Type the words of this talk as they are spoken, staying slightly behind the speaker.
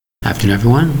Afternoon,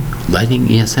 everyone.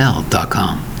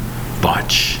 LightingESL.com.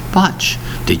 Botch. Botch.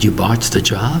 Did you botch the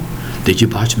job? Did you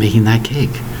botch making that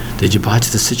cake? Did you botch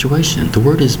the situation? The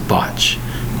word is botch.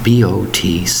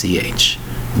 B-O-T-C-H.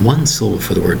 One syllable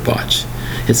for the word botch.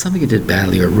 It's something you did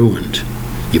badly or ruined.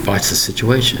 You botched the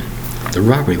situation. The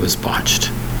robbery was botched.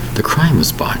 The crime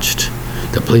was botched.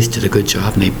 The police did a good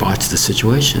job and they botched the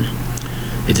situation.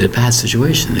 They did a bad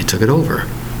situation. They took it over.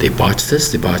 They botched this,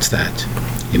 they botched that.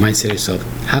 You might say to yourself,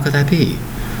 how could that be?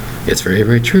 It's very,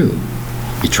 very true.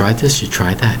 You tried this, you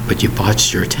tried that, but you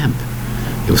botched your attempt.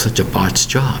 It was such a botched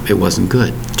job. It wasn't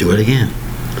good. Do it again.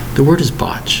 The word is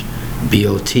botch.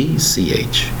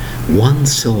 B-O-T-C-H. One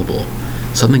syllable.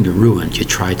 Something you ruined. You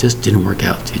tried this, didn't work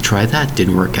out. You tried that,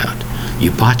 didn't work out.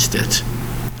 You botched it.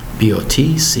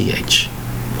 B-O-T-C-H.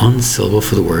 One syllable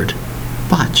for the word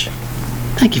botch.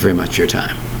 Thank you very much for your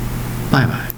time. Bye-bye.